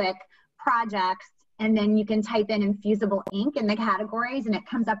can click projects and then you can type in Infusible Ink in the categories and it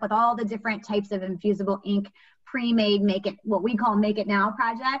comes up with all the different types of Infusible Ink pre-made, what we call Make It Now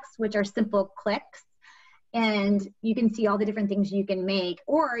projects, which are simple clicks. and you can see all the different things you can make,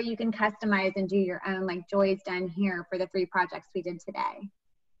 or you can customize and do your own, like Joy's done here for the 3 projects we did today.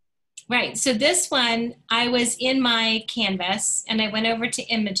 Right, so this one, I was in my canvas and I went over to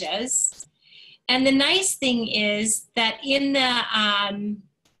images. And the nice thing is that in the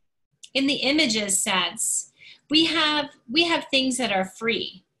images sets, we have things that are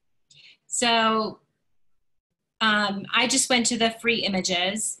free. So I just went to the free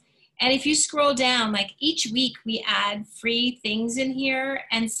images, and if you scroll down, like each week we add free things in here,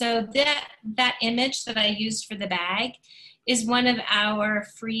 and so that image that I used for the bag is one of our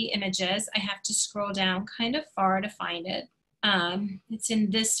free images. I have to scroll down kind of far to find it. It's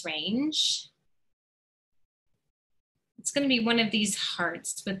in this range. It's going to be one of these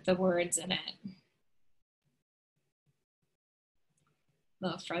hearts with the words in it. A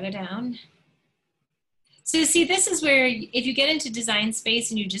little further down. So see, this is where if you get into Design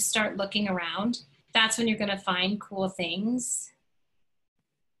Space and you just start looking around, that's when you're going to find cool things.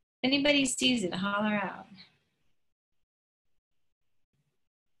 If anybody sees it, holler out.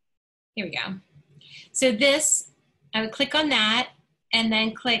 Here we go. So this, I would click on that and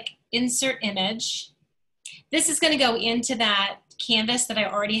then click Insert Image. This is going to go into that canvas that I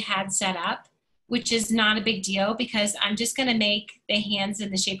already had set up, which is not a big deal because I'm just going to make the hands in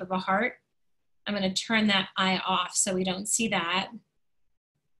the shape of a heart. I'm going to turn that eye off so we don't see that.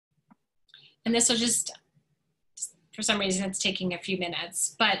 And this will just, for some reason, it's taking a few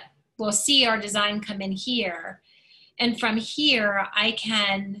minutes, but we'll see our design come in here. And from here, I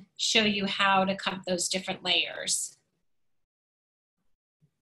can show you how to cut those different layers.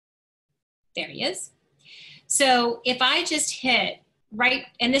 There he is. So if I just hit right,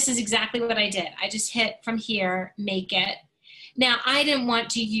 and this is exactly what I did. I just hit from here, make it. Now, I didn't want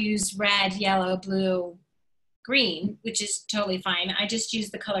to use red, yellow, blue, green, which is totally fine. I just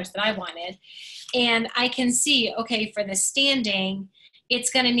used the colors that I wanted. And I can see, okay, for the standing, it's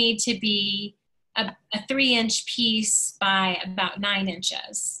going to need to be a 3-inch piece by about 9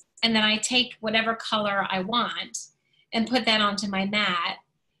 inches. And then I take whatever color I want and put that onto my mat.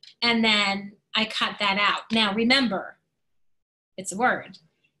 And then I cut that out. Now, remember, it's a word.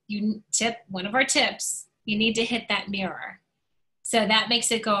 One of our tips, you need to hit that mirror. So that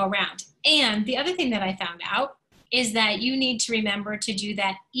makes it go around. And the other thing that I found out is that you need to remember to do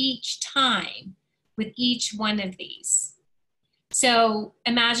that each time with each one of these. So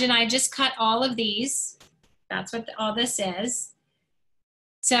imagine I just cut all of these. That's what all this is.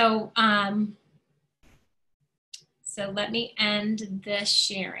 So, so let me end this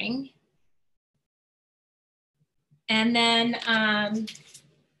sharing. And then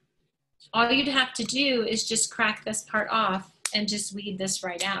all you'd have to do is just crack this part off and just weed this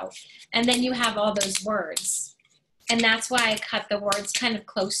right out. And then you have all those words. And that's why I cut the words kind of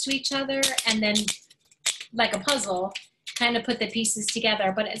close to each other and then like a puzzle, kind of put the pieces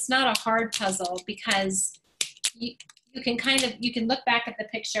together. But it's not a hard puzzle because you can look back at the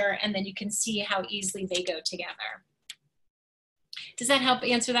picture and then you can see how easily they go together. Does that help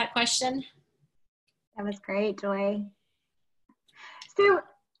answer that question? That was great, Joy. So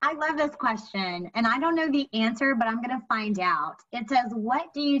I love this question, and I don't know the answer, but I'm going to find out. It says,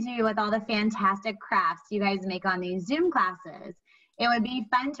 what do you do with all the fantastic crafts you guys make on these Zoom classes? It would be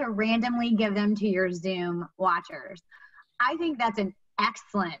fun to randomly give them to your Zoom watchers. I think that's an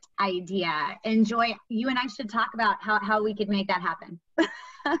excellent idea. And Joy, you and I should talk about how we could make that happen.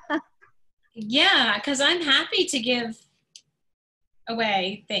 Yeah, because I'm happy to give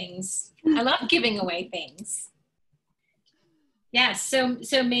away things. I love giving away things. Yes, so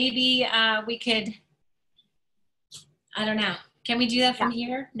maybe we could, I don't know. Can we do that from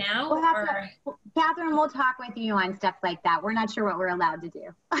here now? Catherine, we'll talk with you on stuff like that. We're not sure what we're allowed to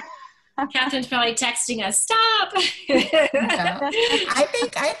do. Catherine's probably texting us, stop. I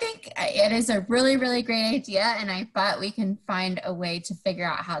think it is a really, really great idea, and I bet we can find a way to figure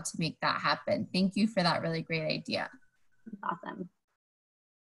out how to make that happen. Thank you for that really great idea. Awesome.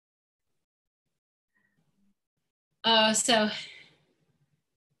 So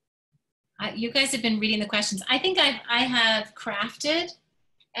you guys have been reading the questions. I think I have crafted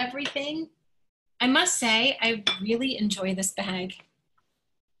everything. I must say, I really enjoy this bag.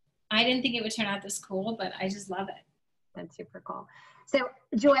 I didn't think it would turn out this cool, but I just love it. That's super cool. So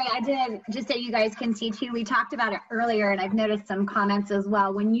Joy, I did, just so you guys can see too, we talked about it earlier and I've noticed some comments as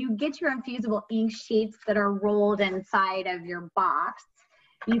well. When you get your infusible ink sheets that are rolled inside of your box,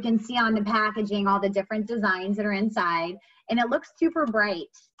 you can see on the packaging all the different designs that are inside, and it looks super bright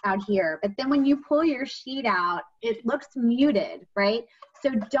out here. But then when you pull your sheet out, it looks muted, right?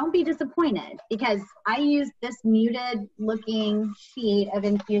 So don't be disappointed, because I used this muted looking sheet of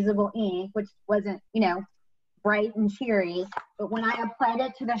infusible ink, which wasn't, you know, bright and cheery. But when I applied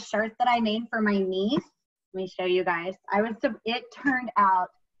it to the shirt that I made for my niece, let me show you guys. It turned out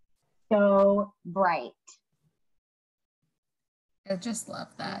so bright. I just love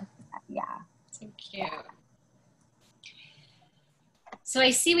that. Yeah. So cute. So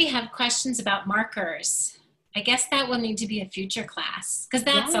I see we have questions about markers. I guess that will need to be a future class because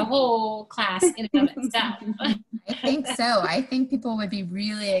that's a whole class in and of itself. I think so. I think people would be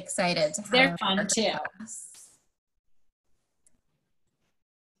really excited to have They're fun too. Class.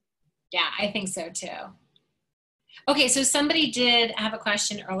 Yeah, I think so too. Okay, so somebody did have a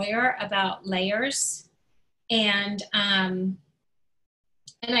question earlier about layers, and I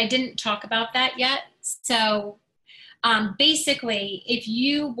didn't talk about that yet. So basically, if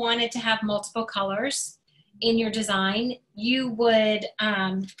you wanted to have multiple colors in your design, you would,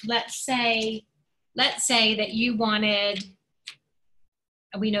 let's say that you wanted,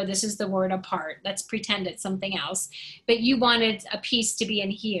 we know this is the word apart, let's pretend it's something else, but you wanted a piece to be in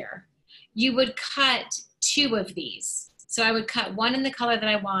here. You would cut 2 of these. So I would cut one in the color that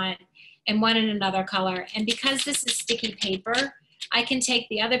I want and one in another color. And because this is sticky paper, I can take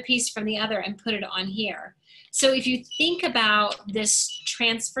the other piece from the other and put it on here. So if you think about this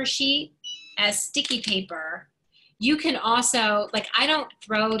transfer sheet as sticky paper, you can also, like, I don't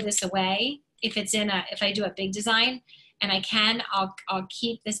throw this away if I do a big design, and I'll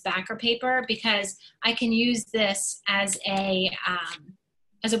keep this backer paper because I can use this as a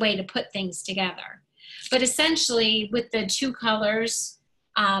way to put things together. But essentially, with the 2 colors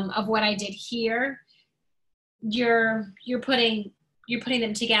of what I did here, you're putting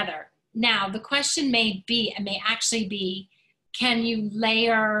them together. Now, the question may actually be, can you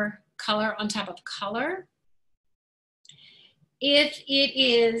layer color on top of color? If it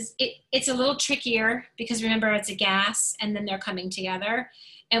is, it's a little trickier because remember it's a gas and then they're coming together.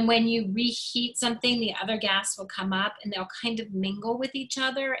 And when you reheat something, the other gas will come up and they'll kind of mingle with each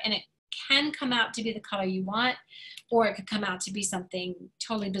other, and it can come out to be the color you want, or it could come out to be something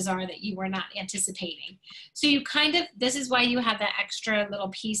totally bizarre that you were not anticipating. So you this is why you have that extra little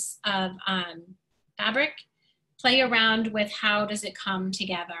piece of fabric. Play around with how does it come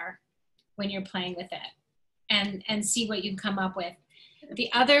together when you're playing with it, and see what you can come up with.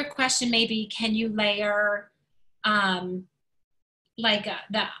 The other question may be, can you layer the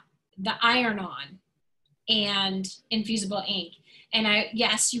iron-on and infusible ink? And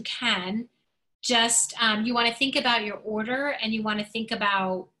yes, you can. Just you want to think about your order, and you want to think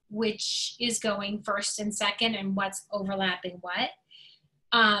about which is going first and second and what's overlapping what.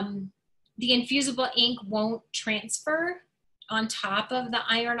 The infusible ink won't transfer on top of the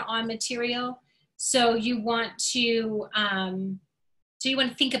iron-on material, so you want to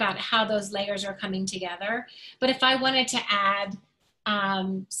think about how those layers are coming together. But if I wanted to add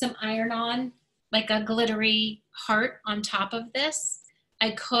some iron-on, like a glittery heart on top of this,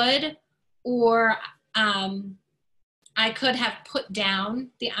 I could, or I could have put down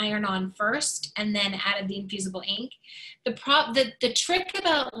the iron-on first and then added the infusible ink. The trick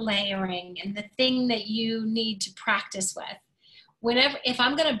about layering, and the thing that you need to practice with, if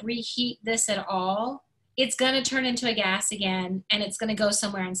I'm going to reheat this at all, it's going to turn into a gas again, and it's going to go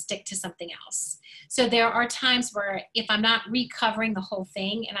somewhere and stick to something else. So there are times where if I'm not recovering the whole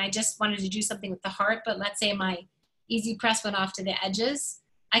thing and I just wanted to do something with the heart, but let's say my EasyPress went off to the edges,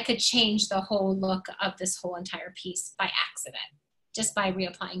 I could change the whole look of this whole entire piece by accident, just by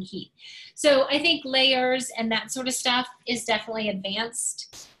reapplying heat. So I think layers and that sort of stuff is definitely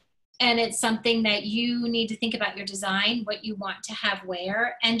advanced. And it's something that you need to think about your design, what you want to have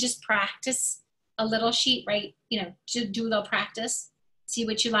where, and just practice a little sheet, right? Just do a little practice, see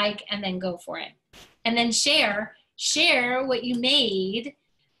what you like, and then go for it. And then share what you made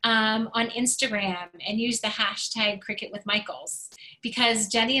on Instagram, and use the hashtag Cricut with Michaels, because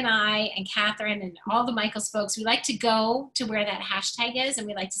Jenny and I and Catherine and all the Michaels folks, we like to go to where that hashtag is, and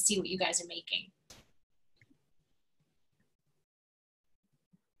we like to see what you guys are making.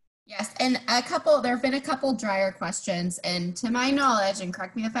 Yes, and there have been a couple dryer questions, and to my knowledge, and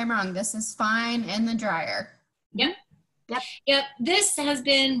correct me if I'm wrong, this is fine in the dryer. Yep. This has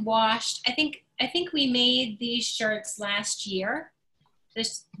been washed. I think we made these shirts last year.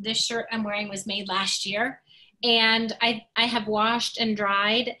 This shirt I'm wearing was made last year, and I have washed and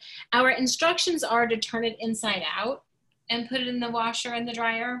dried. Our instructions are to turn it inside out and put it in the washer and the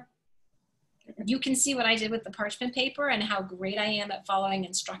dryer. You can see what I did with the parchment paper and how great I am at following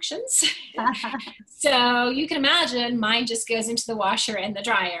instructions. So you can imagine mine just goes into the washer and the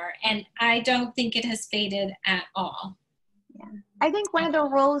dryer, and I don't think it has faded at all. I think one of the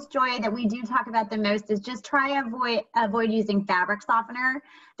rules, Joy, that we do talk about the most is just try avoid using fabric softener.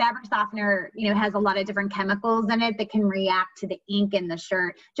 Fabric softener, has a lot of different chemicals in it that can react to the ink in the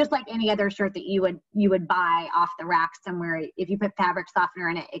shirt, just like any other shirt that you would buy off the rack somewhere. If you put fabric softener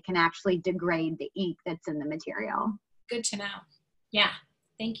in it, it can actually degrade the ink that's in the material. Good to know. Yeah.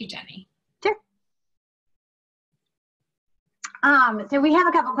 Thank you, Jenny. Sure. So we have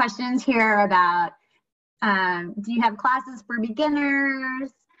a couple questions here about do you have classes for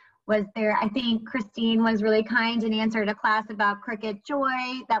beginners? Was there, I think Christine was really kind and answered a class about Cricut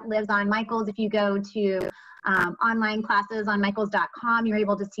Joy that lives on Michaels. If you go to online classes on michaels.com, you're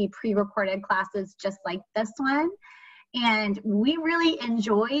able to see pre-recorded classes just like this one. And we really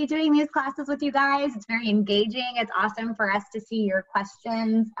enjoy doing these classes with you guys. It's very engaging. It's awesome for us to see your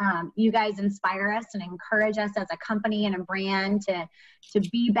questions. You guys inspire us and encourage us as a company and a brand to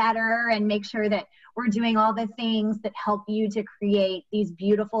be better and make sure that we're doing all the things that help you to create these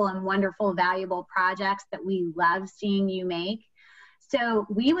beautiful and wonderful, valuable projects that we love seeing you make. So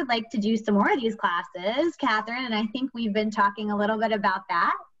we would like to do some more of these classes, Catherine, and I think we've been talking a little bit about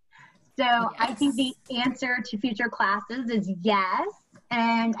that. So yes. I think the answer to future classes is yes.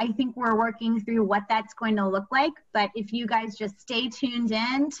 And I think we're working through what that's going to look like. But if you guys just stay tuned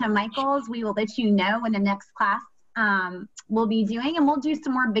in to Michaels, we will let you know when the next class we'll be doing. And we'll do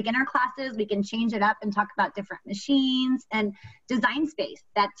some more beginner classes. We can change it up and talk about different machines and design space.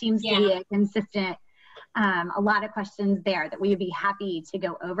 That seems to be a consistent, a lot of questions there that we would be happy to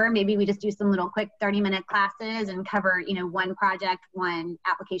go over. Maybe we just do some little quick 30-minute classes and cover, one project, one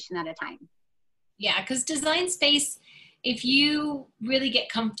application at a time. Yeah, because design space, if you really get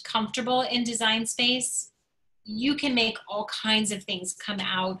comfortable in design space, you can make all kinds of things come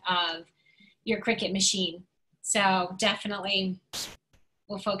out of your Cricut machine. So definitely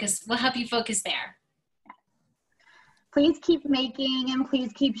we'll help you focus there. Please keep making and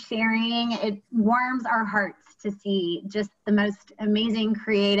please keep sharing. It warms our hearts to see just the most amazing,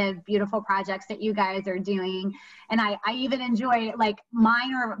 creative, beautiful projects that you guys are doing. And I even enjoy, like,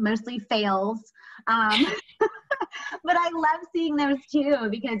 mine are mostly fails. But I love seeing those too,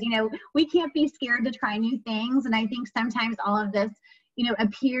 because, we can't be scared to try new things. And I think sometimes all of this,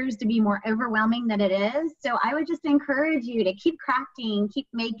 appears to be more overwhelming than it is. So I would just encourage you to keep crafting, keep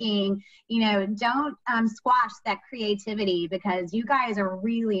making, don't squash that creativity, because you guys are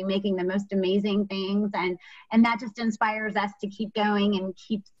really making the most amazing things. And that just inspires us to keep going and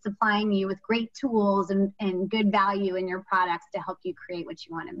keep supplying you with great tools and good value in your products to help you create what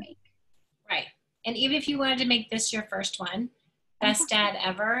you want to make. Right. And even if you wanted to make this your first one, best dad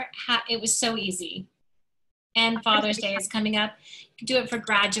ever, it was so easy. And Father's Day is coming up. You can do it for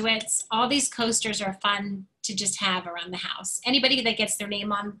graduates. All these coasters are fun to just have around the house. Anybody that gets their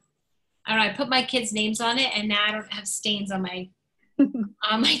name on, I don't know, I put my kids' names on it, and now I don't have stains on my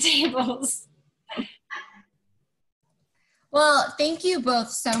on my tables. Well, thank you both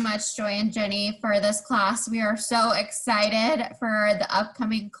so much, Joy and Jenny, for this class. We are so excited for the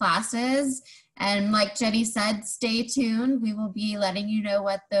upcoming classes. And like Jenny said, stay tuned. We will be letting you know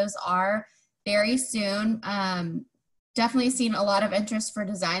what those are very soon. Definitely seen a lot of interest for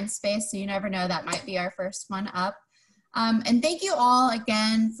design space, so you never know, that might be our first one up. And thank you all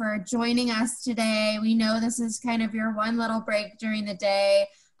again for joining us today. We know this is kind of your one little break during the day.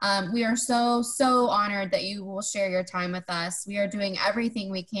 We are so honored that you will share your time with us. We are doing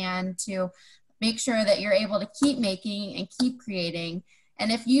everything we can to make sure that you're able to keep making and keep creating.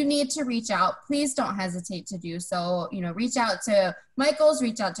 And if you need to reach out, please don't hesitate to do so. Reach out to Michaels,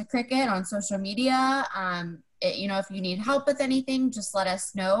 reach out to Cricut on social media. If you need help with anything, just let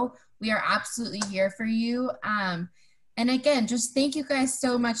us know. We are absolutely here for you. And again, just thank you guys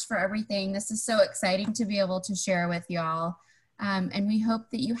so much for everything. This is so exciting to be able to share with y'all. And we hope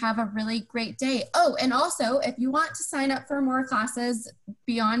that you have a really great day. Oh, and also, if you want to sign up for more classes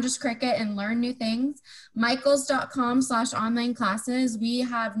beyond just Cricut and learn new things, michaels.com/online classes. We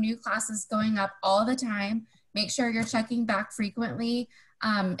have new classes going up all the time. Make sure you're checking back frequently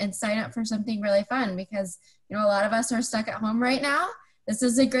and sign up for something really fun, because, a lot of us are stuck at home right now. This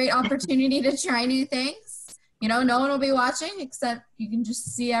is a great opportunity to try new things. No one will be watching, except you can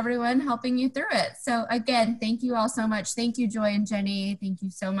just see everyone helping you through it. So again, thank you all so much. Thank you, Joy and Jenny. Thank you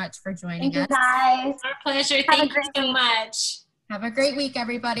so much for joining us. Thank you, guys. Our pleasure. Thank you so much. Have a great week,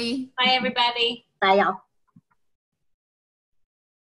 everybody. Bye, everybody. Bye, y'all.